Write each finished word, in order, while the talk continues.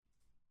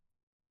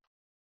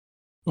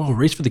Oh,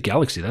 Race for the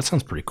Galaxy. That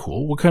sounds pretty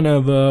cool. What kind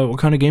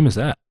of game is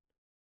that?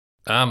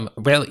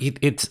 Well,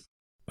 it's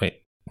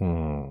wait.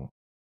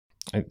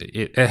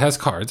 It has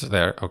cards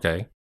there,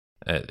 okay,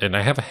 and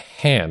I have a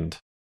hand,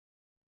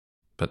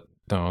 but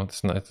no,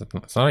 it's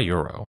not a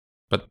Euro.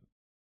 But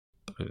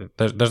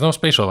there's no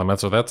spatial element,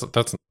 so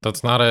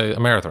that's not a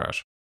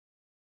Ameritrash,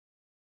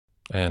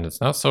 and it's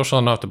not social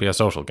enough to be a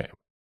social game.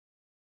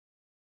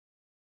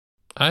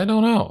 I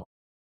don't know.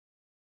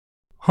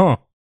 Huh.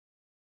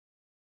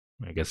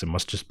 I guess it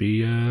must just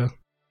be a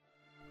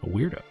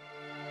weirdo.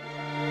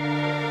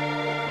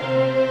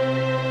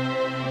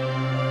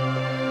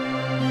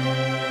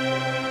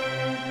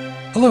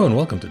 Hello and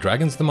welcome to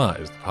Dragon's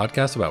Demise, the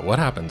podcast about what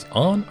happens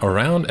on,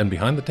 around, and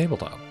behind the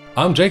tabletop.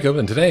 I'm Jacob,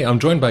 and today I'm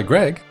joined by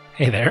Greg.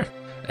 Hey there.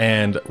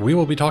 And we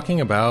will be talking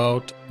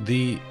about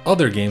the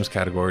other games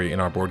category in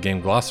our board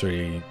game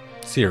glossary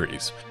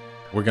series.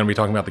 We're going to be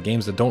talking about the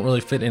games that don't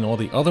really fit in all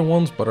the other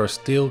ones, but are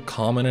still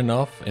common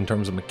enough in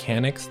terms of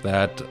mechanics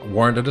that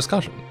warrant a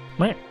discussion.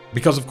 Right.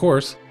 Because, of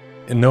course,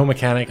 no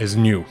mechanic is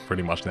new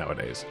pretty much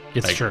nowadays.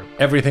 It's true.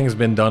 Everything's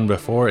been done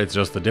before. It's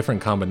just the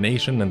different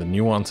combination and the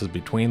nuances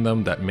between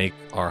them that make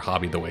our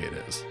hobby the way it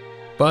is.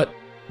 But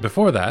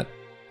before that,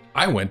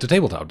 I went to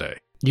Tabletop Day.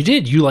 You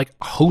did. You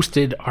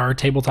hosted our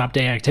Tabletop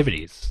Day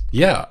activities.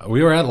 Yeah,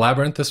 we were at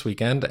Labyrinth this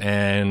weekend,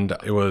 and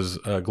it was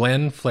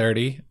Glenn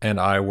Flaherty and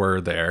I were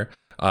there.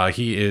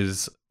 He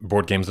is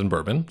Board Games and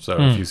Bourbon, so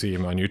if you see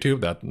him on YouTube,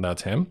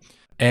 that's him.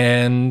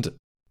 And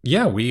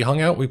yeah, we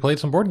hung out, we played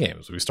some board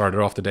games. We started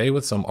off the day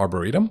with some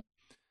Arboretum.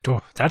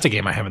 Oh, that's a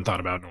game I haven't thought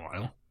about in a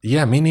while.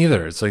 Yeah, me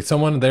neither. It's like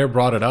someone there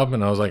brought it up,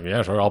 and I was like,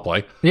 yeah, sure, I'll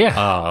play.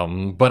 Yeah.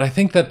 But I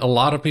think that a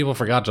lot of people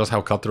forgot just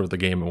how cutthroat the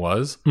game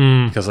was.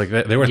 Because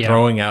they were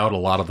throwing out a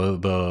lot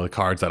of the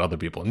cards that other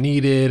people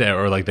needed,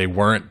 or they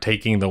weren't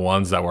taking the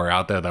ones that were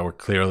out there that were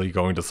clearly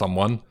going to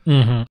someone.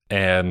 Mm-hmm.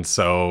 And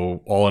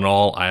so, all in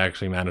all, I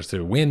actually managed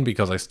to win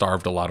because I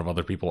starved a lot of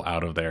other people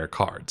out of their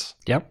cards.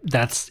 Yep.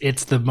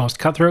 It's the most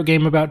cutthroat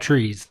game about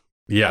trees.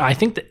 Yeah. I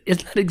think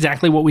isn't that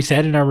exactly what we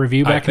said in our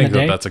review back in the day?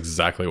 I think that's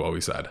exactly what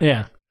we said.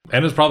 Yeah.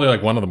 And it's probably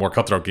one of the more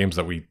cutthroat games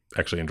that we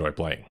actually enjoy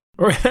playing.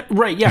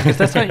 Right, yeah, because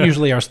that's not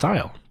usually our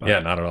style. But, yeah,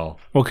 not at all.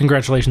 Well,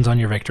 congratulations on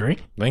your victory.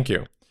 Thank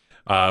you.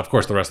 Of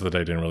course, the rest of the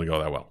day didn't really go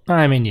that well.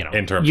 I mean,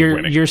 in terms of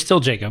winning. You're still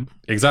Jacob.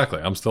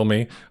 Exactly. I'm still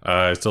me.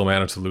 I still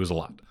managed to lose a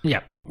lot. Yeah.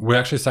 We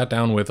actually sat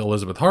down with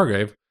Elizabeth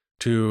Hargrave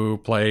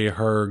to play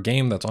her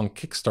game that's on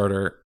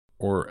Kickstarter,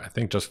 or I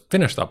think just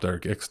finished up their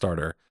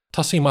Kickstarter,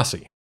 Tussie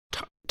Mussy.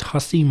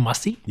 Tussie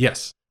Mussy?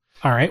 Yes.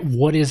 All right.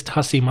 What is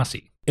Tussie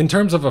Mussy? In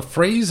terms of a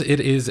phrase, it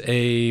is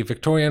a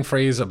Victorian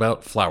phrase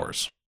about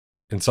flowers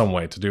in some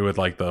way to do with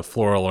the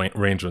floral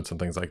arrangements and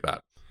things like that.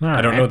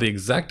 I don't know the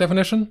exact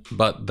definition,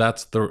 but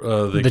that's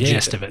the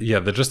gist of it. Yeah,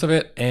 the gist of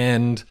it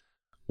and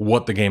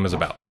what the game is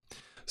about.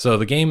 So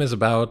the game is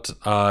about,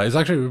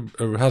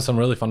 it has some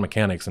really fun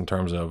mechanics in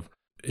terms of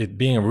it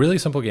being a really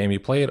simple game.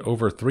 You play it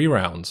over 3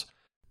 rounds,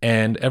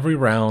 and every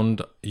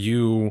round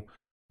you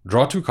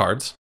draw 2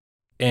 cards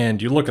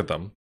and you look at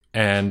them.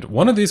 And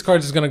one of these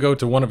cards is going to go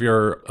to one of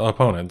your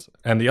opponents,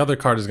 and the other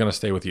card is going to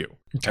stay with you.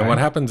 Okay. And what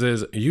happens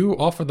is you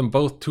offer them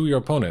both to your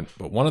opponent,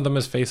 but one of them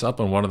is face up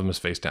and one of them is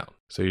face down.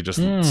 So you just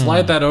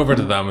slide that over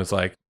to them. It's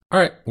like, all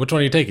right, which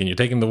one are you taking? You're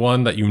taking the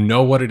one that you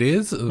know what it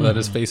is, that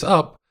is face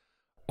up,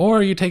 or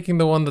are you taking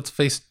the one that's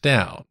face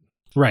down?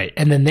 Right.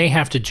 And then they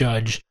have to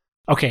judge,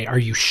 okay, are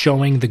you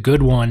showing the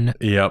good one?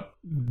 Yep.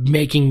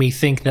 Making me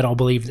think that I'll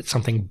believe that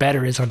something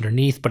better is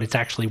underneath, but it's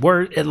actually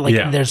worse.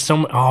 There's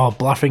some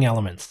bluffing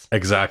elements.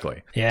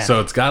 Exactly. Yeah.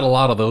 So it's got a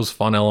lot of those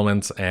fun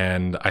elements,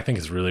 and I think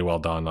it's really well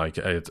done.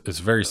 It's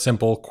very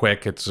simple,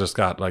 quick. It's just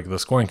got the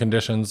scoring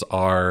conditions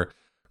are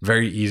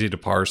very easy to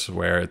parse,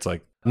 where it's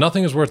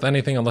nothing is worth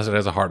anything unless it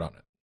has a heart on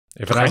it.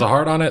 If it has a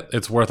heart on it,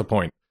 it's worth a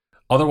point.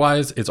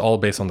 Otherwise, it's all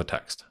based on the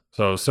text.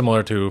 So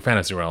similar to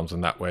Fantasy Realms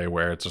in that way,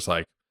 where it's just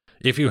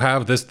if you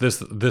have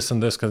this,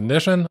 and this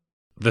condition,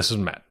 this is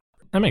met.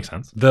 That makes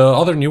sense. The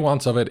other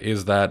nuance of it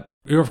is that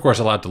you're, of course,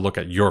 allowed to look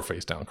at your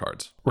face down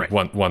cards. Right.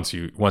 Once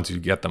you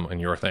get them in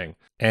your thing.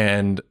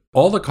 And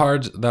all the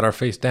cards that are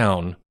face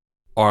down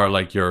are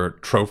your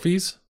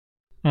trophies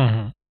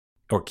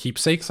or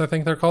keepsakes, I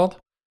think they're called.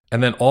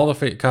 And then all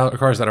the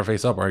cards that are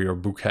face up are your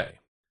bouquet.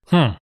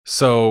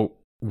 So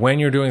when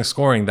you're doing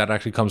scoring, that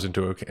actually comes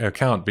into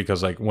account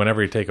because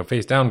whenever you take a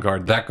face down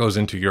card, that goes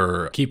into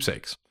your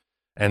keepsakes.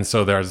 And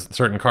so there's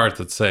certain cards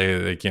that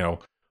say,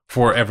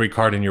 for every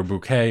card in your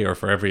bouquet or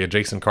for every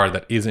adjacent card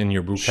that is in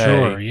your bouquet,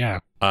 sure, yeah,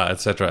 et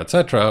cetera, et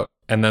cetera.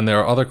 And then there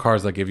are other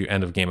cards that give you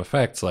end of game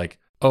effects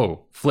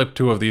flip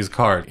 2 of these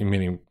cards,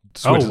 meaning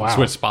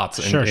switch spots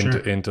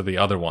into the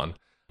other one.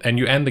 And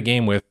you end the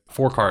game with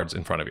 4 cards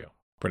in front of you,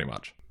 pretty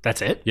much.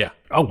 That's it? Yeah.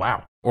 Oh,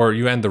 wow. Or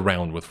you end the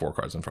round with 4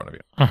 cards in front of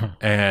you.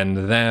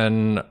 And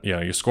then,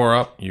 you score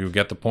up, you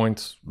get the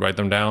points, write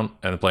them down,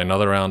 and play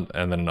another round,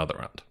 and then another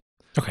round.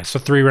 Okay, so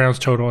 3 rounds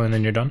total, and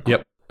then you're done?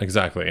 Yep.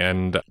 Exactly.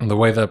 And the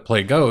way the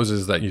play goes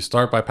is that you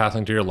start by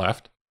passing to your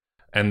left,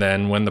 and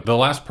then when the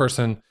last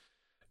person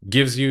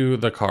gives you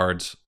the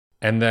cards,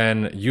 and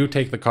then you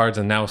take the cards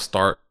and now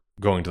start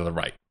going to the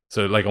right.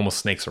 So it like almost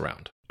snakes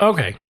around.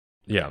 Okay.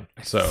 Yeah.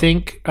 So I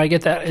think I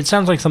get that. It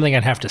sounds like something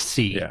I'd have to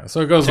see. yeah.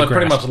 So it goes like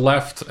pretty grasp. much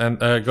left and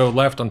go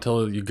left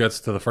until you gets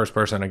to the first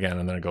person again,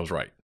 and then it goes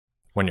right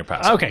when you're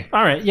passing. Okay.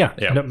 All right. Yeah.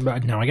 Yeah.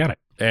 Now I got it.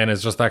 And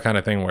it's just that kind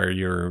of thing where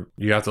you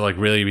have to like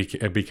really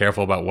be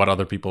careful about what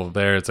other people are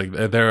there. It's like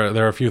there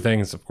are a few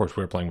things. Of course,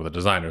 we were playing with a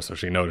designer, so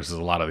she notices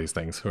a lot of these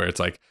things where it's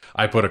like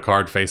I put a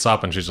card face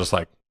up, and she's just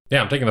like,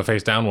 "Yeah, I'm taking the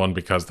face down one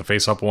because the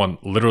face up one,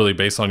 literally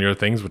based on your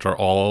things, which are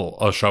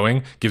all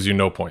showing, gives you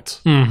no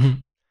points." Mm-hmm.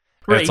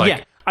 Right. like,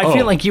 yeah. I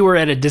feel like you were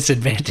at a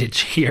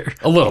disadvantage here.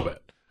 A little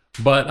bit,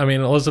 but I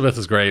mean, Elizabeth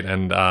is great,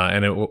 and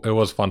it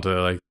was fun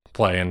to like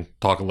play and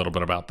talk a little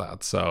bit about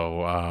that.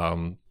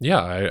 So yeah,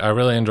 I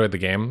really enjoyed the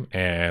game,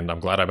 and I'm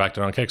glad I backed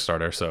it on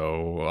Kickstarter.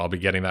 So I'll be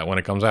getting that when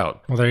it comes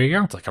out. Well, there you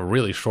go. It's like a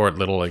really short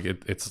little like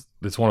it's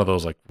one of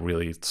those like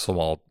really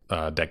small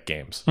deck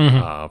games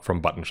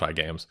from Button Shy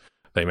Games.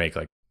 They make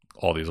like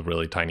all these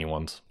really tiny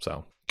ones.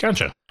 So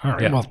Gotcha. All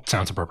right. Yeah. Well,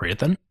 sounds appropriate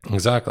then.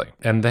 exactly.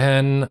 And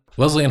then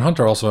Leslie and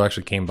Hunter also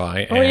actually came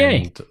by, Oh,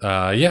 yay.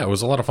 and yeah, it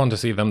was a lot of fun to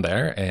see them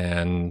there,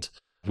 and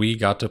we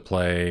got to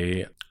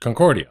play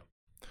Concordia.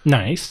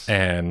 Nice.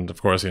 And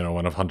of course,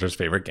 one of Hunter's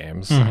favorite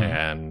games. Mhm.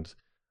 And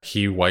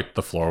he wiped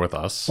the floor with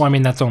us. Well, I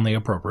mean, that's only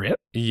appropriate.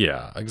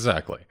 Yeah,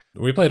 exactly.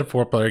 We played a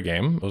 4-player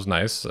game. It was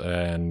nice.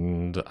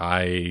 And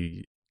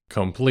I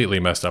completely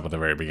messed up at the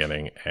very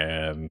beginning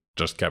and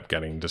just kept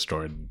getting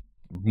destroyed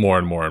more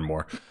and more and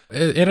more.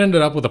 It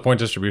ended up with a point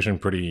distribution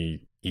pretty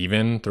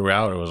even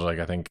throughout. It was like,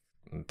 I think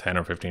 10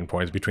 or 15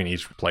 points between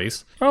each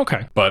place.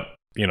 Okay. But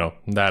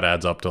that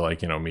adds up to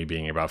like, me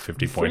being about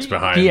 50 points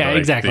behind. Yeah, like,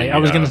 exactly. I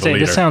was going to say,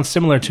 leader. this sounds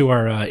similar to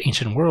our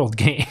Ancient World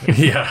game.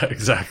 Yeah,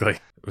 exactly.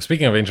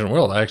 Speaking of Ancient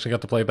World, I actually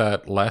got to play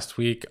that last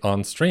week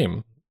on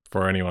stream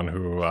for anyone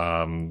who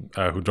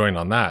joined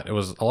on that. It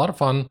was a lot of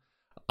fun.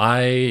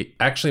 I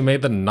actually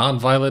made the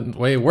non-violent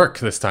way work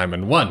this time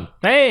and won.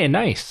 Hey,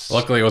 nice.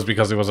 Luckily, it was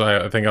because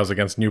I think I was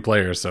against new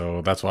players,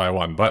 so that's why I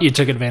won. But You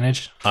took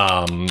advantage.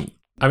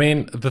 I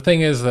mean, the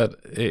thing is that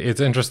it's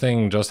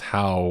interesting just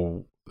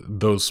how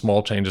those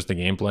small changes to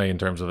gameplay in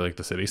terms of like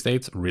the city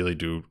states really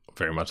do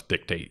very much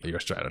dictate your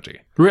strategy.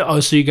 Oh,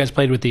 so you guys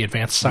played with the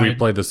advanced side? We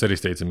played the city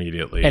states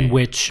immediately. And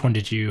which one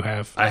did you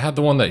have? I had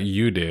the one that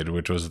you did,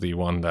 which was the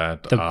one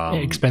that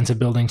The expensive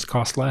buildings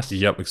cost less?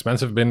 Yep,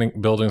 expensive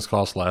buildings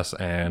cost less,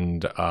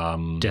 and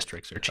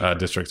Districts are cheaper.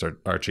 districts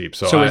are cheap.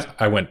 So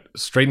I went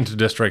straight into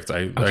districts.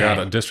 I got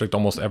a district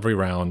almost every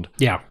round.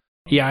 Yeah.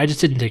 Yeah, I just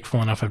didn't take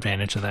full enough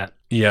advantage of that.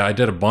 Yeah, I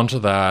did a bunch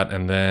of that,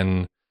 and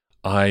then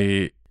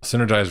I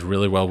synergized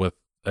really well with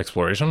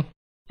exploration.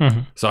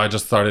 Mm-hmm. So I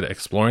just started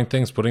exploring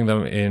things, putting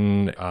them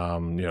in,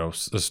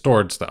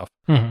 stored stuff.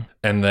 Mm-hmm.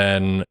 And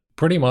then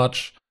pretty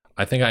much,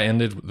 I think I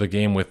ended the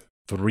game with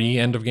 3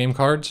 end of game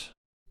cards.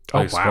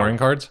 Exploring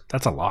cards.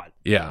 That's a lot.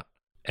 Yeah.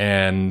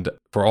 And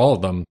for all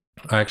of them,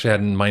 I actually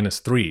had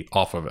 -3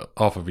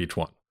 off of each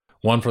one.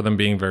 One for them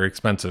being very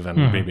expensive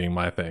and me being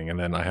my thing. And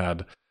then I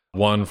had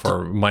one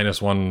for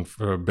 -1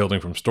 for building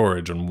from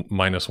storage and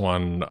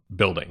 -1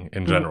 building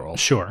in general.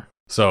 Sure.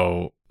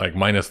 So like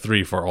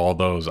 -3 for all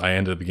those. I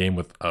ended the game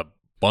with a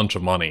bunch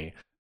of money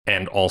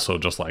and also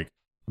just like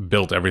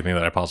built everything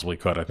that I possibly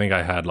could. I think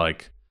I had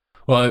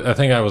I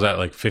think I was at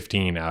like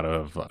 15 out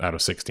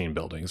of 16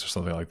 buildings or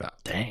something like that.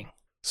 Dang.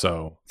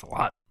 So That's a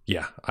lot.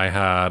 yeah, I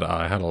had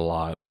a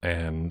lot.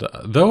 And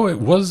though it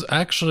was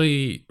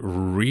actually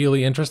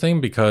really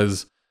interesting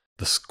because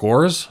the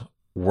scores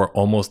were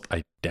almost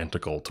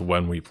identical to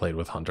when we played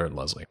with Hunter and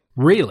Leslie.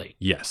 Really?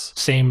 Yes.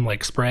 Same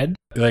like spread?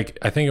 Like,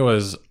 I think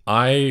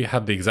I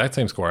had the exact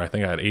same score. I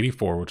think I had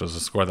 84, which was the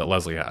score that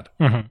Leslie had.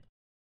 Mm-hmm.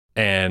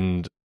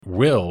 And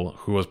Will,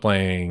 who was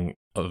playing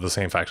the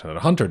same faction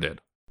that Hunter did,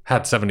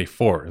 had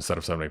 74 instead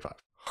of 75.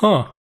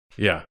 Huh.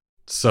 Yeah.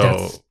 So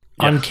That's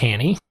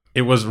uncanny.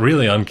 It was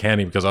really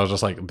uncanny because I was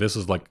just like, this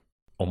is like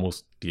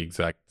almost the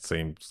exact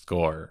same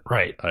score.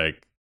 Right.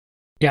 Like,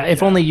 yeah,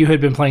 if only you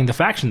had been playing the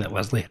faction that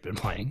Leslie had been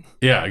playing.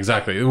 yeah,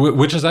 exactly.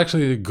 Which is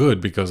actually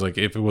good because like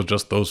if it was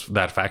just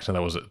that faction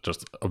that was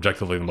just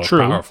objectively the most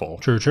powerful,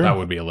 True. that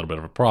would be a little bit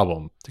of a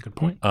problem. That's a good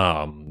point.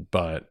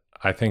 But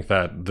I think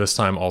that this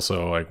time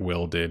also like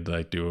Will did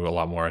like do a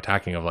lot more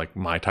attacking of like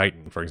my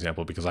Titan, for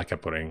example, because I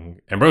kept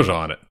putting Ambrosia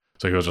on it.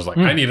 So he was just like,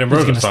 I need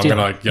Ambrosia, so I'm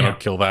gonna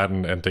kill that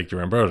and take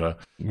your Ambrosia.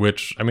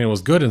 Which I mean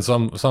was good in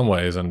some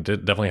ways and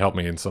did definitely help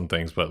me in some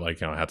things, but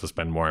like I had to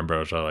spend more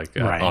Ambrosia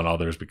on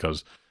others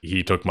because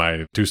he took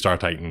my 2-star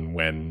Titan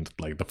when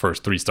like the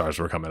first 3 stars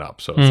were coming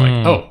up. So it's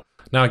like, oh,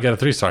 now I get a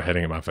 3-star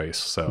hitting in my face.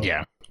 So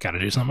yeah, got to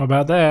do something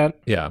about that.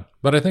 Yeah,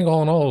 but I think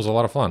all in all it was a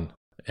lot of fun.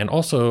 And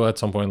also at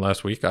some point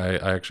last week I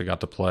actually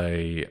got to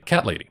play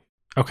Cat Lady.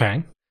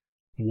 Okay,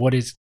 what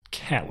is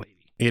Cat Lady?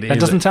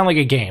 That doesn't sound like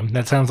a game.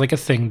 That sounds like a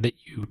thing that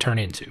you turn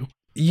into.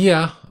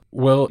 Yeah.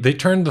 Well, they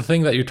turned the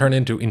thing that you turn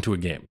into a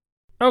game.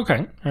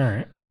 Okay. All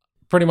right.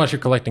 Pretty much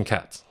you're collecting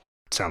cats.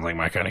 Sounds like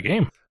my kind of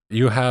game.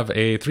 You have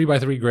a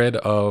 3x3 grid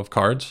of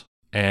cards,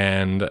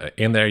 and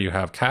in there you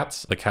have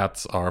cats. The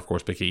cats are, of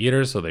course, picky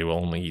eaters, so they will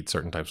only eat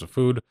certain types of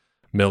food,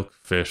 milk,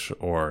 fish,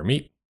 or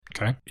meat.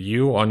 Okay.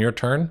 You, on your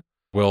turn,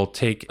 will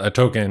take a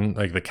token,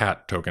 like the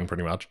cat token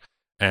pretty much,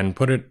 and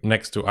put it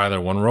next to either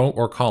one row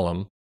or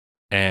column,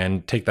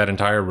 and take that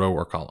entire row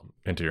or column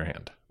into your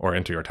hand or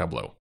into your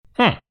tableau.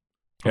 Okay.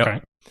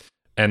 Yep.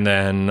 And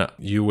then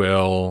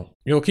you'll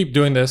keep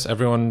doing this.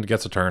 Everyone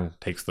gets a turn,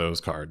 takes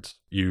those cards.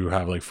 You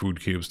have like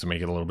food cubes to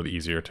make it a little bit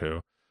easier to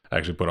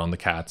actually put on the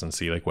cats and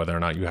see like whether or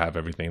not you have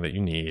everything that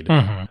you need.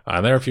 There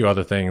are a few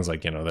other things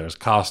like, there's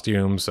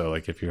costumes. So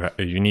like if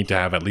you need to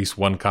have at least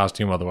one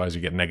costume, otherwise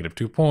you get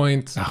 -2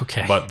 points.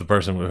 Okay. But the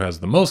person who has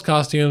the most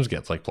costumes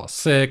gets like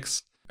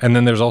 +6. And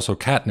then there's also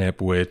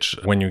catnip, which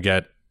when you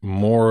get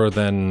more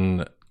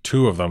than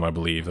 2 of them, I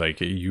believe,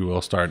 like you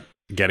will start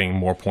getting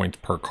more points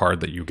per card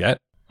that you get.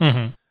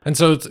 And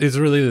so it's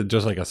really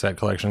just like a set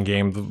collection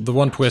game. The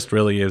one twist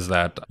really is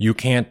that you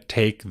can't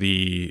take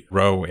the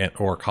row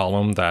or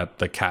column that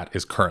the cat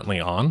is currently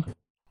on.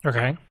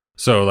 Okay.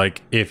 So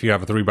like if you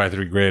have a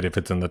 3x3 grid, if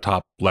it's in the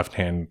top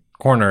left-hand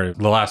corner,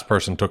 the last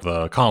person took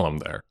the column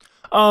there.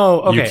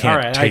 Oh, okay. You can't All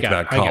right. take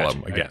that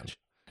column again.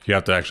 You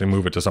have to actually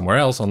move it to somewhere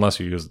else unless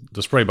you use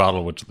the spray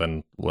bottle, which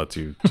then lets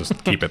you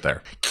just keep it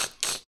there.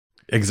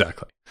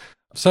 Exactly.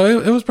 So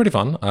it was pretty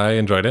fun. I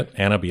enjoyed it.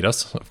 Anna beat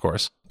us, of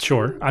course.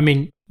 Sure. I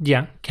mean,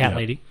 yeah, cat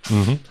lady.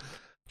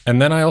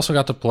 And then I also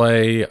got to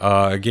play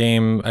a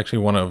game, actually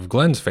one of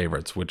Glenn's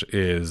favorites, which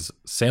is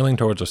Sailing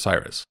Towards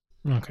Osiris.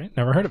 Okay,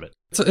 never heard of it.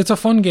 It's a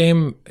fun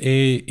game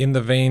in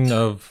the vein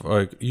of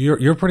like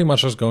you're pretty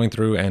much just going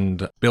through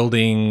and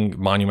building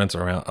monuments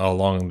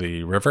along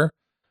the river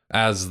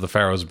as the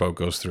Pharaoh's boat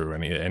goes through,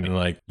 and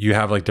like you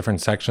have like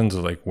different sections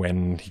of like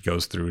when he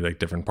goes through like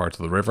different parts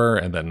of the river,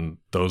 and then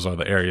those are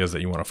the areas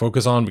that you want to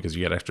focus on because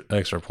you get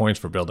extra points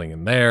for building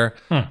in there.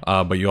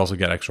 But you also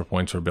get extra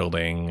points for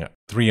building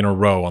 3 in a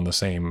row on the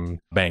same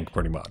bank,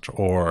 pretty much,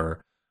 or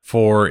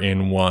 4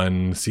 in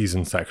one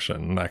season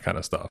section, that kind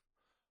of stuff.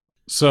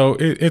 So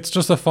it's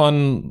just a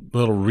fun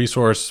little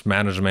resource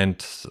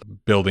management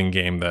building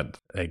game that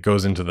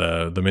goes into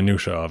the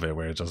minutia of it,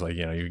 where it's just like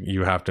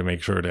you have to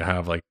make sure to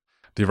have like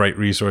the right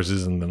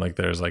resources, and then like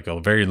there's like a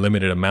very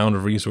limited amount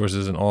of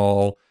resources in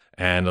all,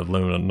 and a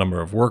limited number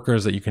of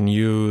workers that you can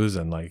use,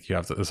 and like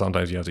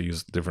sometimes you have to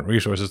use different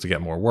resources to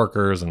get more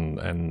workers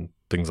and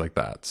things like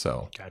that.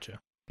 So gotcha.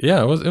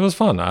 Yeah, it was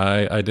fun.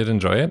 I did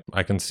enjoy it.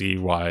 I can see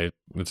why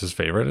it's his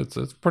favorite. It's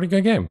a pretty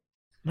good game.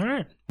 All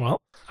right. Well,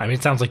 I mean,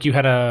 it sounds like you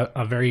had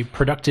a very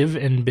productive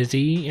and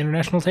busy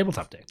International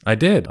Tabletop Day. I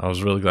did. I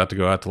was really glad to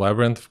go out to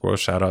Labyrinth. Of course,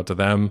 shout out to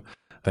them.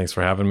 Thanks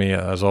for having me,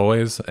 as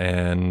always.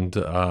 And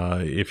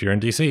if you're in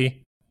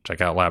DC,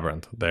 check out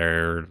Labyrinth.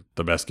 They're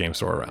the best game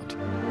store around.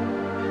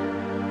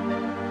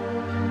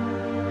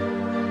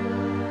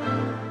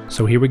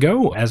 So here we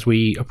go. As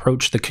we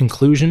approach the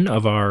conclusion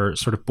of our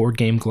sort of board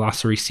game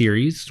glossary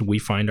series, we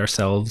find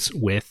ourselves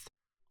with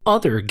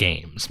other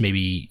games.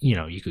 Maybe,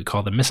 you could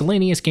call them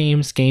miscellaneous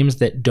games, games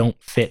that don't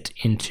fit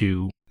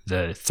into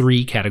the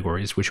 3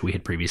 categories which we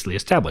had previously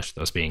established,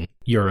 those being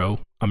Euro,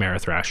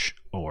 Ameritrash,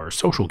 or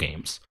social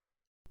games.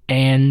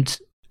 And,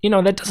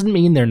 that doesn't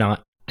mean they're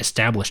not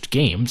established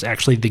games.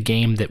 Actually, the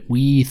game that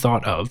we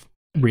thought of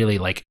really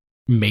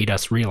made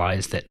us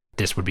realize that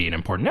this would be an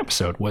important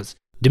episode was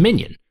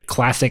Dominion.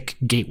 Classic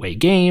gateway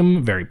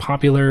game, very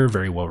popular,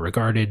 very well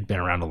regarded, been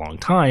around a long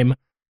time.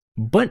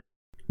 But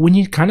when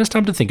you kind of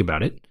stop to think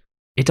about it,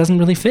 it doesn't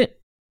really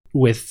fit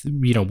with,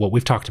 what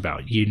we've talked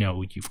about.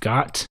 You've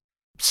got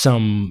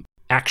some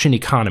action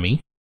economy,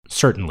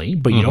 certainly,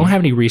 but you don't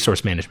have any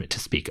resource management to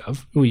speak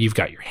of. Well, you've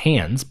got your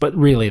hands, but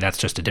really that's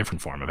just a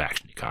different form of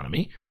action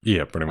economy.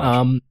 Yeah, pretty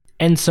much.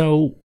 And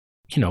so,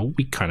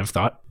 we kind of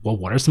thought, well,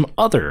 what are some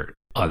other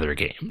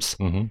games?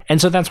 And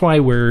so that's why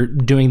we're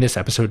doing this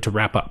episode to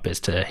wrap up,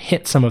 is to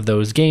hit some of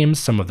those games,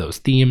 some of those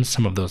themes,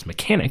 some of those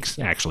mechanics,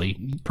 actually,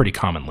 pretty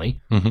commonly,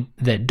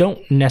 that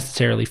don't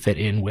necessarily fit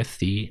in with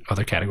the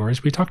other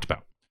categories we talked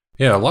about.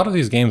 Yeah, a lot of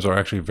these games are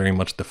actually very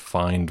much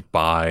defined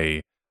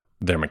by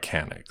their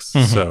mechanics.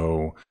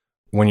 So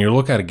when you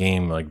look at a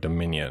game like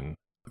Dominion,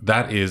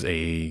 that is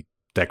a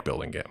deck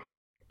building game.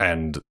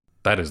 And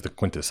that is the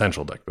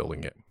quintessential deck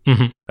building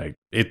game. Like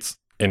its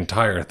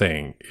entire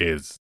thing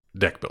is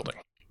deck building.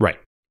 Right.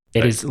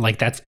 It is like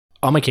that's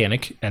a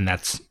mechanic, and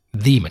that's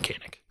the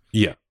mechanic.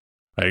 Yeah.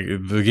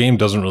 The game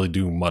doesn't really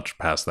do much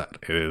past that.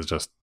 It is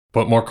just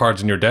put more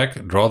cards in your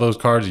deck, draw those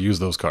cards, use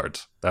those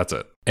cards. That's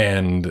it.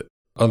 And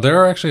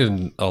there are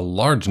actually a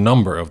large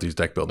number of these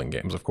deck building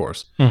games, of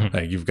course.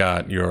 You've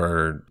got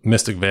your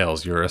Mystic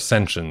Vales, your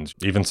Ascensions,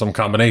 even some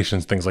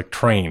combinations, things like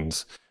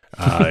Trains.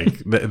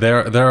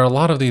 There are a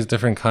lot of these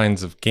different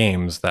kinds of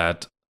games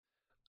that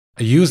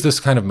use this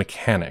kind of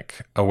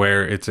mechanic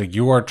where it's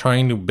you are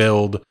trying to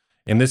build,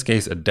 in this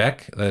case, a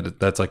deck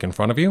that's like in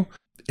front of you.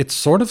 It's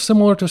sort of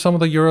similar to some of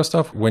the Euro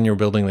stuff when you're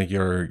building like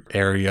your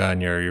area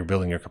and you're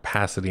building your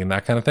capacity and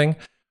that kind of thing.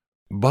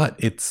 But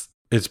it's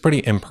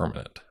pretty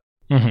impermanent.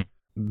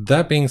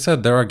 That being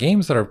said, there are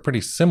games that are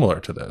pretty similar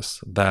to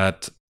this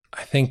that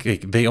I think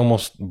they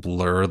almost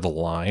blur the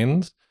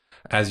lines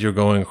as you're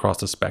going across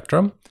the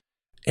spectrum.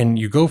 And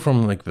you go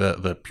from like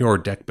the pure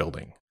deck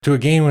building to a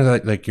game where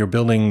like you're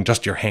building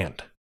just your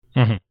hand.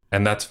 Mhm.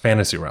 And that's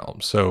Fantasy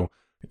Realms. So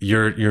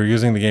you're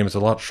using the game. It's a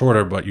lot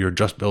shorter, but you're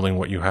just building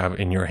what you have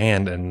in your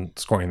hand and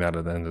scoring that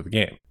at the end of the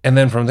game. And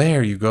then from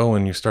there, you go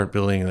and you start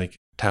building like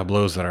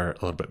tableaus that are a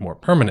little bit more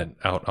permanent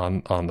out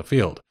on the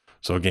field.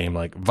 So a game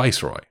like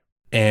Viceroy.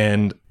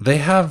 And they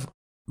have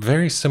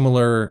very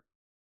similar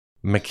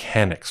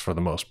mechanics for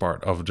the most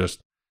part of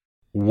just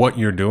what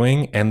you're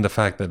doing, and the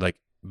fact that like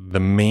the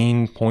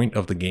main point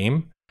of the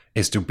game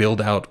is to build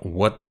out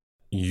what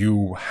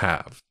you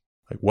have,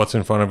 like what's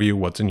in front of you,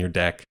 what's in your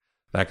deck,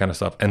 that kind of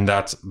stuff. And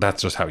that's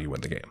just how you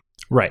win the game.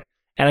 Right.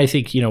 And I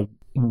think,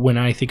 when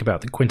I think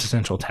about the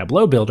quintessential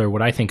tableau builder,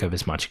 what I think of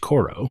is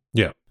Machikoro.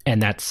 Yeah.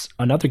 And that's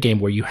another game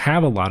where you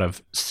have a lot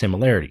of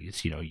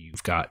similarities.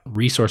 You've got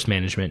resource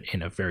management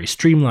in a very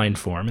streamlined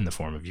form, in the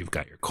form of you've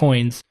got your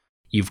coins,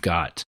 you've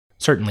got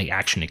certainly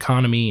action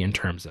economy in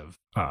terms of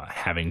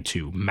having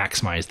to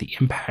maximize the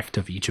impact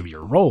of each of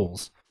your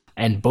roles.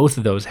 And both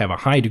of those have a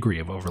high degree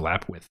of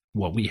overlap with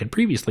what we had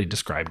previously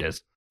described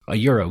as a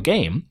Euro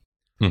game.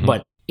 Mhm.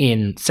 But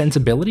in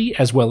sensibility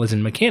as well as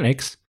in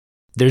mechanics,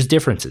 there's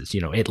differences.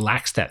 It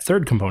lacks that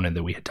third component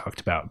that we had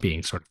talked about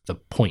being sort of the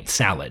point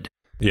salad.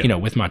 Yeah.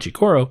 With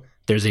Machikoro,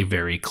 there's a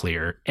very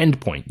clear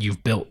endpoint.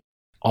 You've built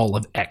all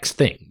of X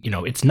thing.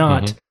 It's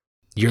not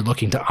you're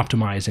looking to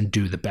optimize and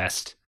do the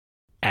best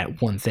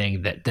at one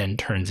thing that then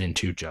turns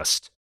into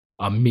just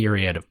a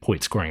myriad of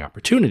point scoring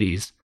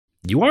opportunities.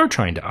 You are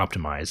trying to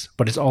optimize,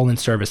 but it's all in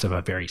service of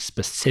a very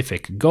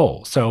specific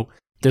goal. So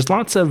there's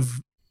lots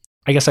of,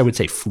 I guess I would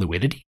say,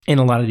 fluidity in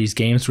a lot of these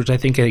games, which I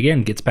think,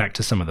 again, gets back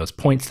to some of those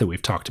points that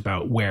we've talked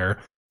about where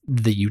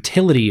the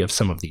utility of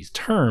some of these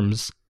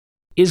terms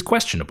is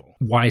questionable.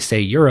 Why say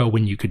Euro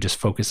when you could just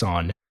focus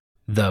on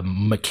the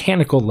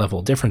mechanical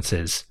level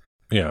differences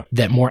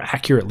that more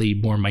accurately,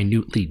 more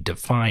minutely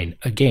define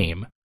a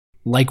game,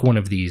 like one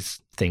of these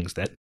things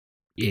that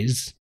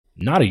is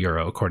not a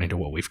Euro according to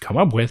what we've come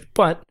up with,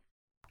 but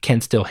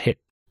can still hit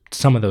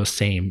some of those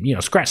same,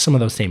 scratch some of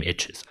those same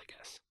itches, I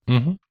guess.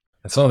 Mm-hmm.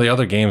 And some of the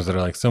other games that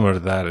are like similar to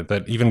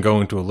that even go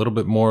into a little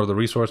bit more of the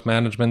resource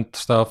management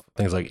stuff,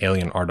 things like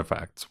Alien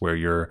Artifacts, where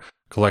you're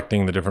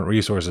collecting the different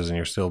resources and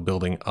you're still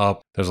building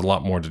up. There's a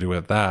lot more to do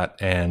with that.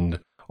 And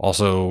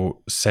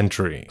also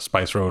Century,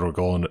 Spice Road or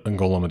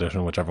Golem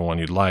Edition, whichever one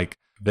you'd like,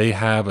 they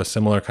have a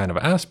similar kind of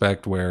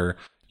aspect where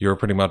you're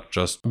pretty much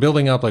just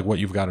building up like what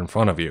you've got in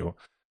front of you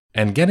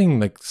and getting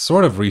like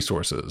sort of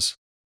resources.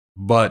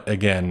 But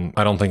again,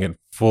 I don't think it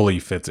fully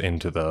fits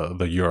into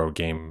the Euro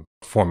game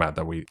format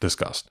that we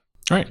discussed.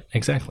 Right,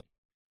 exactly.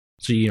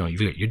 So, you've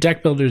got your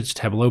deck builders,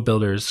 tableau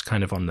builders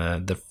kind of on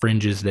the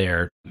fringes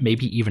there.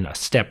 Maybe even a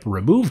step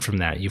removed from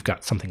that, you've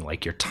got something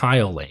like your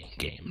tile laying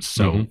games.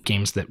 So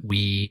games that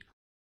we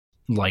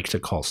like to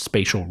call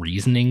spatial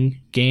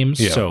reasoning games.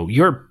 Yeah. So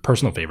your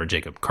personal favorite,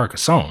 Jacob,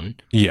 Carcassonne.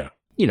 Yeah.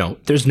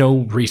 There's no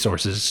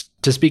resources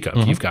to speak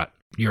of. You've got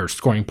your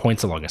scoring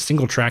points along a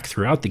single track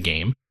throughout the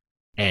game.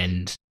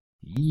 And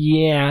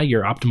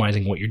you're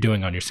optimizing what you're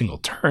doing on your single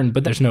turn,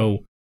 but there's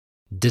no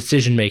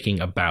decision making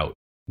about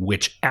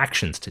which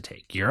actions to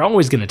take. You're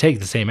always going to take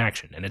the same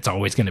action, and it's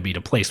always going to be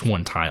to place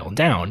one tile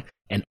down.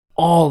 And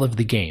all of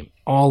the game,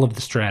 all of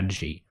the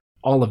strategy,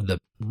 all of the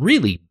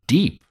really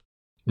deep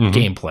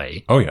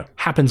gameplay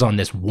happens on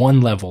this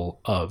one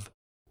level of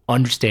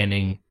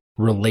understanding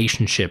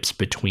relationships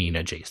between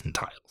adjacent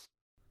tiles.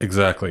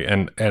 Exactly.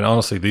 And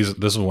honestly, this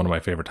is one of my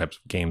favorite types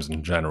of games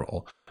in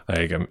general.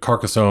 Like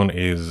Carcassonne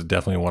is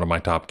definitely one of my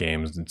top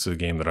games. It's a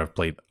game that I've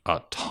played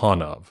a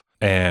ton of,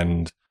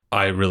 and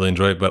I really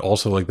enjoy it. But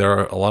also, like, there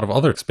are a lot of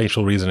other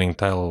spatial reasoning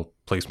tile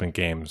placement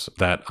games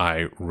that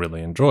I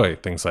really enjoy.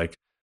 Things like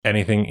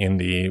anything in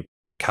the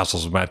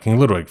Castles of Mad King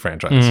Ludwig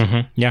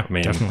franchise. Yeah, I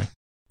mean, definitely.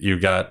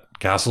 You've got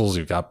castles,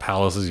 you've got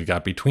palaces, you've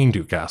got between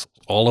two castles.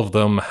 All of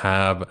them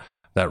have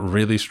that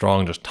really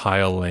strong just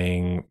tile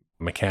laying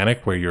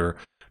mechanic where you're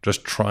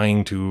just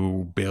trying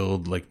to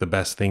build like the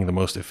best thing, the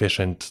most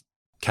efficient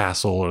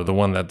castle, or the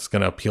one that's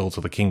going to appeal to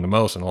the king the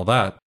most and all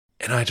that.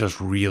 And I just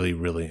really,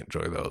 really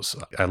enjoy those.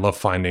 I love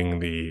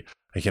finding the,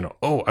 like,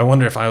 I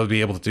wonder if I would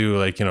be able to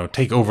do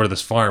take over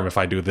this farm if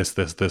I do this,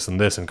 and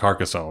this in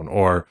Carcassonne.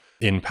 Or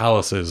in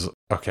palaces,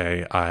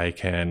 okay, I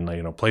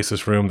can, place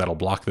this room that'll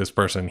block this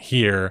person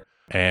here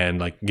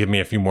and give me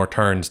a few more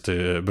turns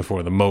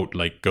before the moat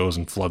goes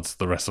and floods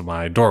the rest of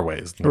my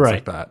doorways and things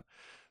like that.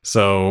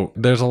 So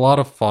there's a lot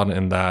of fun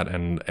in that,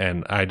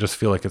 and I just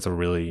feel like it's a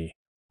really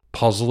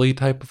puzzly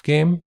type of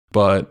game,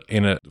 but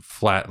in a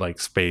flat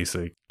space,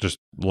 just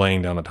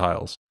laying down the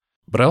tiles.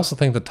 But I also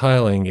think the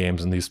tiling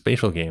games and these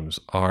spatial games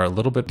are a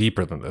little bit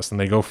deeper than this, and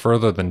they go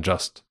further than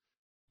just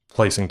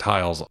placing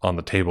tiles on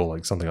the table,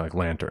 like something like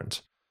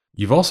Lanterns.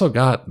 You've also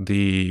got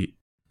the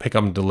pick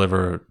up and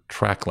deliver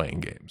track laying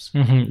games.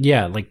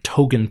 Yeah, like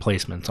token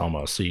placements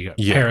almost. So you got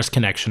Paris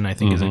Connection, I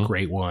think, is a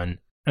great one.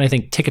 And I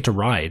think Ticket to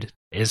Ride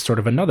is sort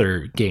of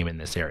another game in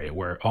this area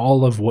where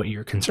all of what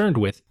you're concerned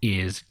with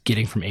is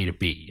getting from A to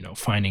B,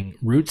 finding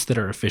routes that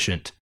are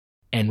efficient,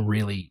 and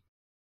really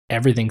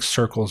everything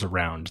circles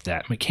around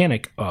that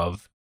mechanic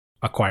of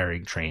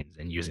acquiring trains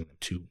and using them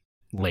to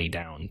lay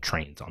down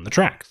trains on the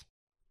tracks.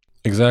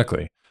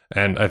 Exactly.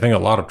 And I think a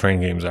lot of train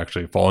games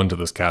actually fall into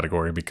this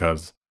category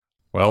because,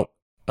 well,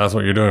 that's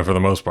what you're doing for the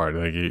most part.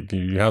 Like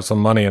you have some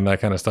money and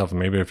that kind of stuff, and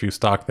maybe a few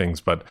stock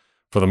things, but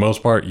for the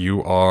most part,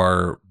 you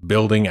are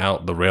building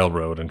out the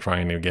railroad and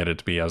trying to get it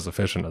to be as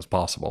efficient as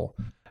possible.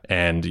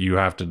 And you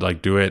have to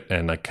like do it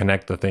and like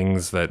connect the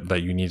things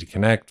that you need to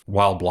connect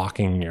while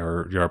blocking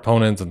your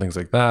opponents and things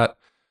like that.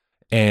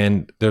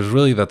 And there's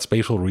really that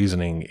spatial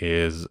reasoning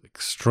is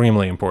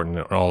extremely important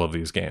in all of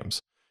these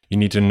games. You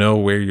need to know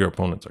where your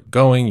opponents are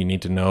going. You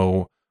need to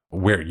know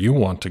where you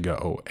want to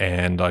go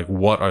and like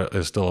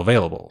is still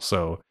available.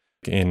 So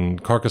in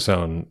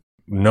Carcassonne,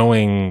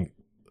 knowing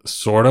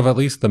sort of at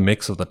least the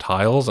mix of the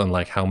tiles and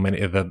like how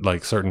many that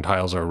like certain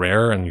tiles are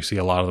rare and you see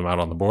a lot of them out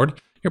on the board,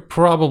 you're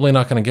probably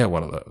not going to get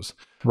one of those.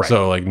 Right.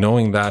 So like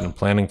knowing that and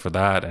planning for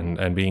that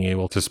and being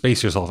able to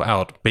space yourself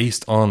out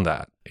based on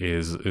that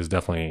is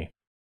definitely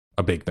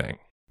a big thing.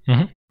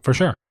 Mm-hmm, for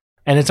sure.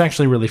 And it's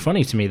actually really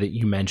funny to me that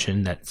you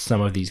mentioned that some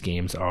of these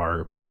games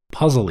are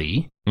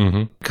puzzly,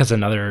 because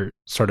another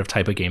sort of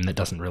type of game that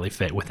doesn't really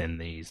fit within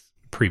these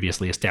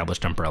previously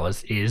established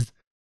umbrellas is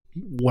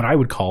what I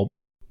would call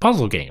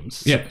puzzle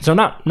games. Yeah. So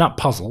not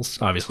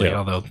puzzles, obviously, Yeah.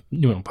 although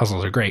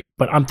puzzles are great,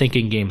 but I'm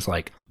thinking games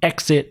like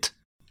Exit,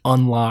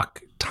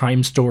 Unlock,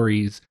 Time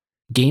Stories,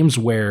 games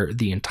where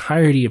the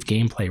entirety of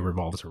gameplay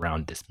revolves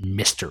around this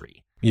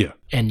mystery. Yeah.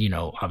 And,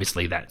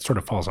 obviously that sort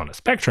of falls on a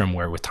spectrum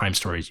where with Time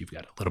Stories, you've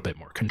got a little bit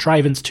more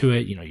contrivance to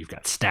it. You've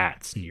got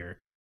stats and you're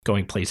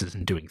going places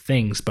and doing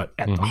things. But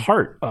at the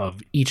heart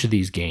of each of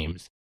these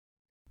games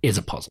is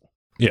a puzzle.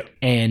 Yeah.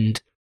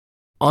 And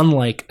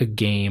unlike a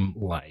game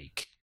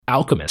like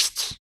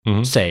Alchemists,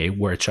 say,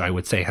 which I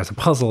would say has a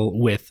puzzle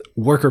with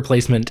worker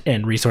placement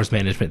and resource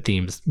management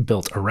themes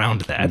built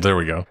around that. There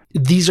we go.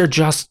 These are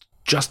just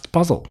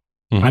puzzle.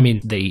 I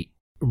mean, they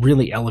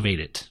really elevate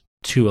it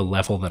to a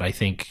level that I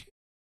think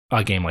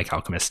a game like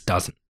Alchemist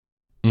doesn't.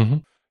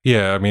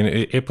 Yeah, I mean,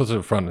 it puts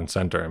it front and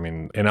center. I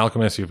mean, in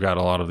Alchemist, you've got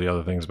a lot of the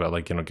other things about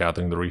like,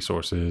 gathering the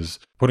resources,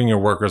 putting your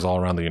workers all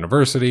around the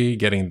university,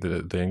 getting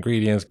the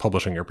ingredients,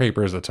 publishing your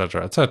papers,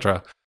 etc.,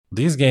 etc.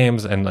 These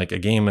games and like a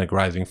game like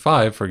Rising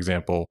 5, for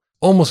example,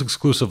 almost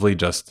exclusively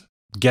just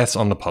guess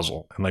on the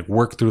puzzle and like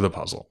work through the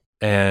puzzle.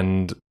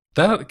 And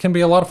that can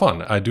be a lot of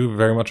fun. I do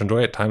very much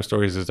enjoy it. Time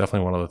Stories is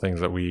definitely one of the things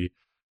that we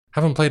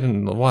haven't played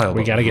in a while.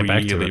 We got to get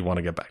back to it. Really want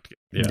to get back to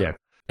it. Yeah.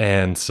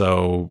 And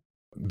so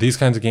these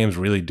kinds of games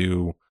really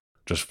do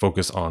just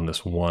focus on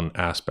this one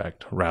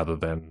aspect rather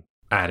than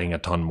adding a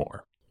ton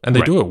more. And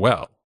they do it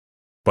well,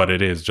 but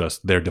it is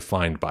just they're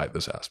defined by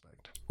this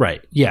aspect.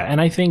 Right. Yeah. And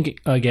I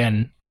think,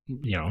 again,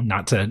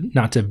 not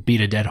to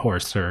beat a dead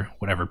horse or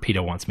whatever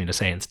PETA wants me to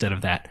say instead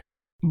of that,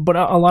 but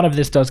a lot of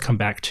this does come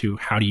back to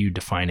how do you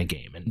define a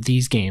game? And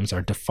these games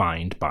are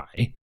defined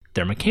by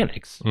their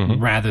mechanics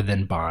rather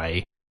than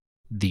by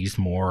these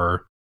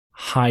more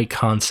high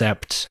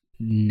concept,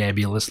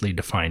 nebulously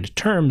defined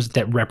terms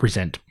that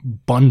represent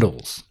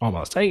bundles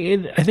almost. I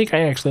think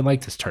I actually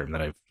like this term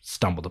that I've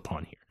stumbled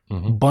upon here.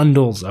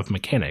 Bundles of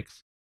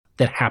mechanics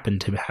that happen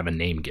to have a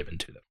name given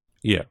to them.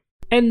 Yeah.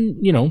 And,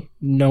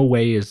 no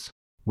way is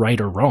right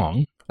or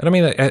wrong. And I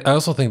mean, I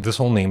also think this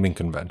whole naming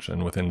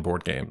convention within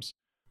board games,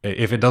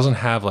 if it doesn't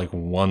have like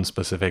one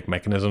specific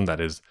mechanism that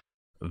is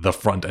the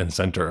front and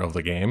center of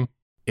the game,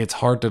 it's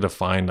hard to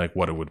define like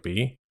what it would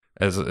be.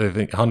 As I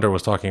think Hunter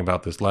was talking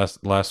about this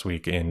last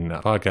week in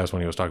a podcast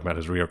when he was talking about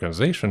his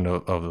reorganization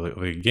of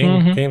the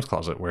games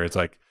closet, where it's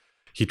like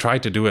he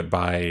tried to do it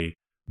by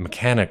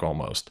mechanic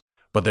almost,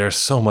 but there's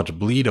so much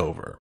bleed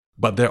over.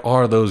 But there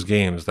are those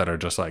games that are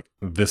just like,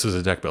 this is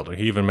a deck builder.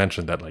 He even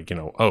mentioned that like,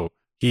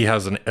 he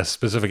has a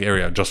specific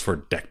area just for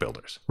deck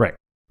builders. Right.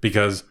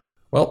 Because,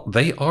 well,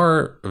 they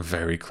are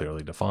very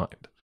clearly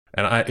defined.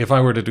 And if I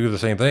were to do the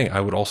same thing,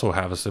 I would also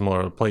have a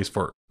similar place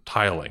for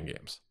tiling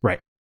games. Right.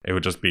 It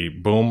would just be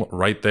boom,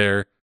 right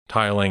there,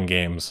 tiling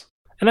games.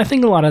 And I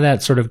think a lot of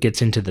that sort of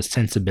gets into the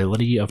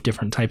sensibility of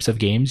different types of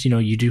games.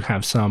 You do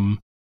have some,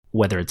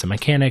 whether it's a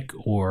mechanic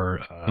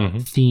or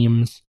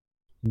themes,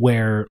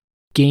 where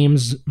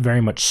games very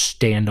much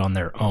stand on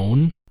their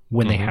own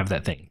when they have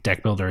that thing.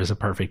 Deck Builder is a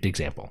perfect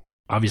example.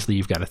 Obviously,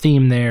 you've got a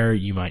theme there.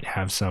 You might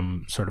have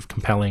some sort of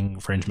compelling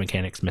fringe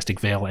mechanics.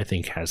 Mystic Vale, I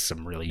think, has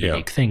some really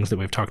unique things that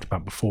we've talked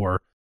about before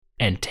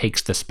and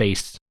takes the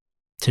space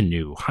to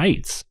new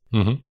heights.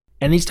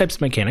 And these types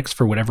of mechanics,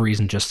 for whatever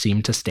reason, just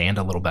seem to stand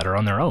a little better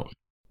on their own.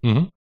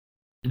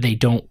 They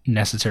don't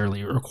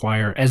necessarily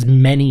require as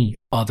many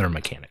other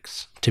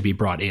mechanics to be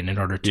brought in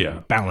order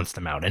to balance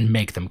them out and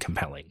make them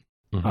compelling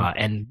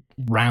and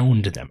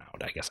round them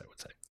out, I guess I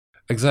would say.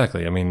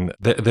 Exactly. I mean,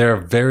 they're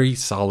a very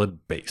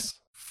solid base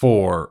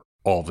for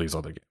all of these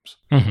other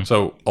games.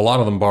 So a lot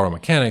of them borrow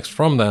mechanics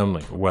from them,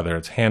 like whether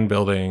it's hand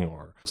building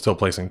or still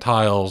placing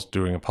tiles,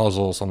 doing a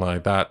puzzle, something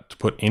like that to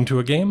put into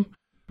a game.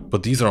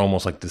 But these are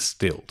almost like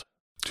distilled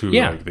to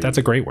like that's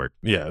a great word.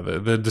 Yeah,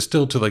 they're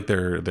distilled to like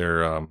their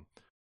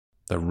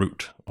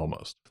root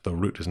almost. The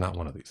root is not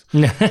one of these.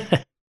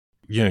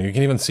 You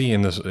can even see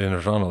in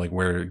a genre like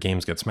where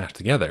games get smashed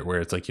together, where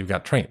it's like you've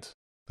got trains.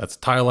 That's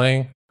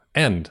tiling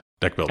and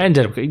deck building.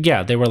 And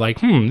yeah, they were like,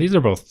 these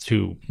are both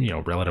two,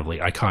 relatively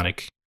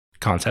iconic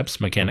concepts,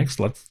 mechanics.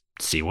 Let's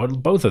see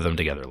what both of them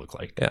together look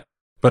like. Yeah.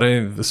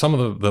 But some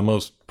of the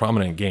most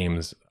prominent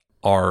games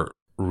are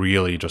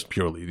really just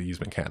purely these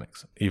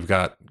mechanics. You've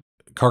got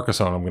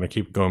Carcassonne, I'm going to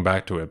keep going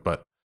back to it,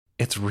 but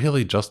it's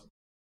really just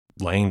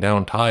laying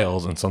down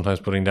tiles and sometimes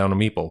putting down a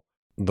meeple.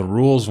 The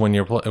rules when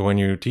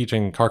you're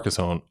teaching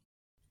Carcassonne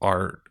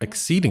are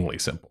exceedingly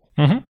simple.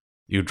 Mm-hmm.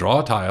 You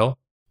draw a tile,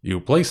 you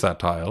place that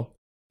tile,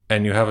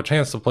 and you have a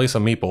chance to place a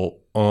meeple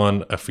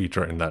on a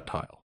feature in that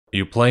tile.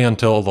 You play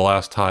until the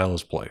last tile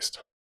is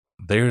placed.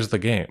 There's the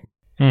game.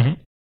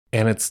 Mm-hmm.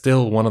 And it's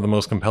still one of the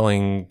most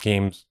compelling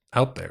games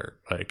out there.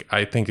 Like,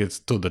 I think it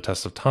stood the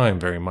test of time,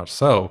 very much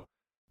so.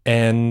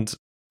 And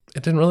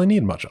it didn't really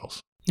need much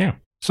else. Yeah.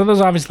 So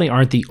those obviously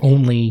aren't the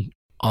only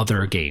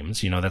other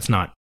games. That's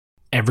not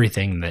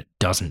everything that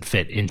doesn't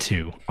fit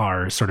into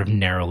our sort of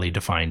narrowly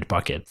defined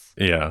buckets.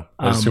 Yeah,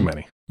 there's too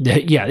many.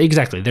 Yeah,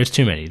 exactly. There's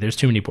too many. There's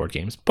too many board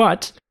games.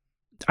 But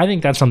I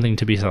think that's something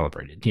to be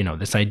celebrated.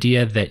 This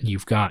idea that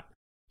you've got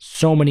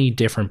so many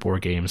different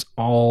board games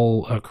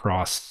all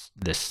across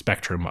this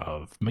spectrum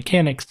of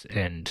mechanics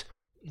and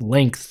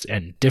lengths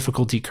and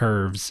difficulty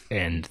curves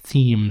and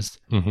themes.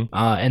 Mm-hmm.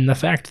 And the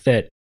fact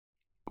that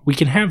we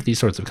can have these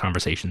sorts of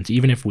conversations,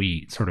 even if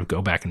we sort of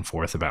go back and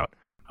forth about,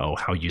 oh,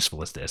 how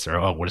useful is this? Or,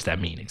 oh, what does that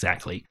mean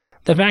exactly?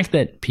 The fact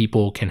that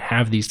people can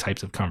have these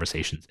types of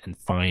conversations and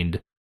find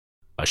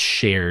a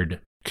shared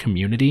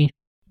community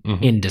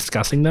in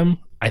discussing them,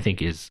 I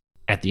think is,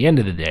 at the end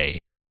of the day,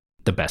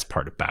 the best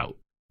part about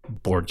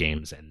board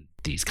games and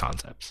these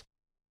concepts.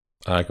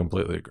 I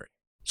completely agree.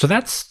 So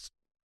that's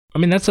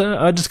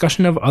a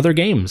discussion of other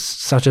games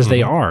such as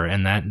they are,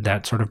 and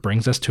that sort of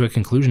brings us to a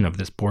conclusion of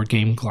this board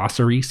game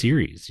glossary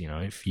series.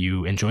 If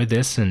you enjoyed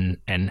this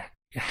and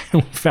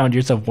found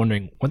yourself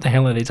wondering what the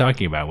hell are they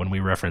talking about when we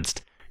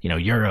referenced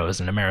Euros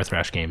and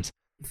Ameritrash games,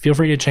 feel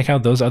free to check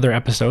out those other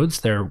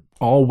episodes. They're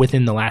all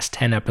within the last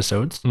 10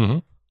 episodes.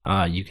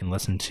 You can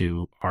listen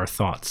to our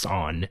thoughts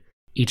on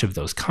each of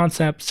those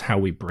concepts, how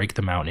we break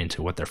them out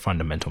into what their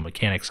fundamental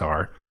mechanics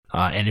are.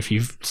 And if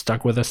you've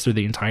stuck with us through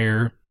the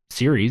entire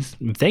series,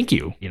 thank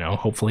you.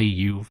 Hopefully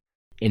you've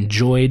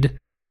enjoyed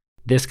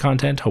this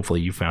content.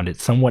 Hopefully you found it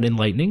somewhat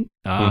enlightening.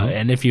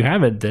 And if you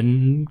haven't,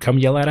 then come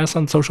yell at us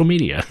on social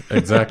media.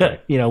 Exactly.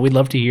 We'd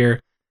love to hear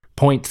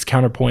points,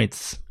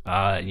 counterpoints.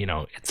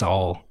 It's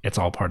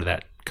all part of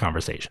that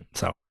conversation.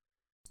 So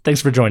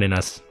thanks for joining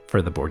us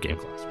for the Board Game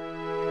Glossary.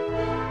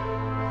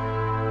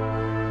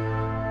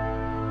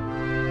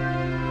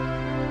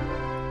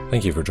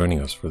 Thank you for joining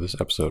us for this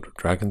episode of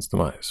Dragon's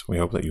Demise. We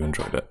hope that you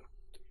enjoyed it.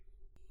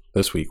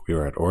 This week we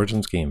were at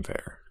Origins Game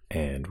Fair,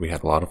 and we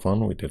had a lot of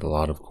fun. We did a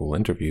lot of cool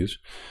interviews,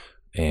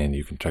 and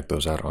you can check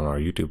those out on our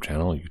YouTube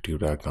channel,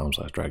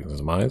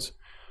 youtube.com/dragonsdemise.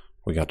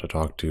 We got to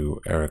talk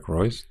to Eric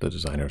Royce, the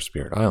designer of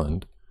Spirit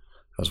Island,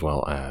 as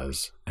well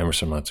as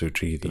Emerson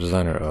Matsuuchi, the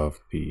designer of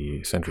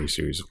the Century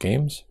series of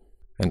games,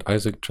 and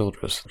Isaac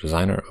Childress,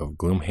 designer of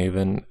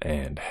Gloomhaven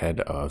and head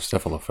of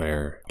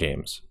Cephalofair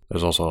Games.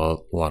 There's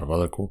also a lot of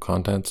other cool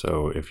content,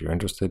 so if you're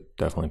interested,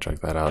 definitely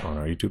check that out on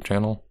our YouTube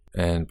channel.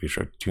 And be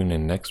sure to tune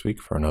in next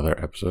week for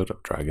another episode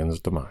of Dragon's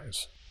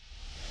Demise.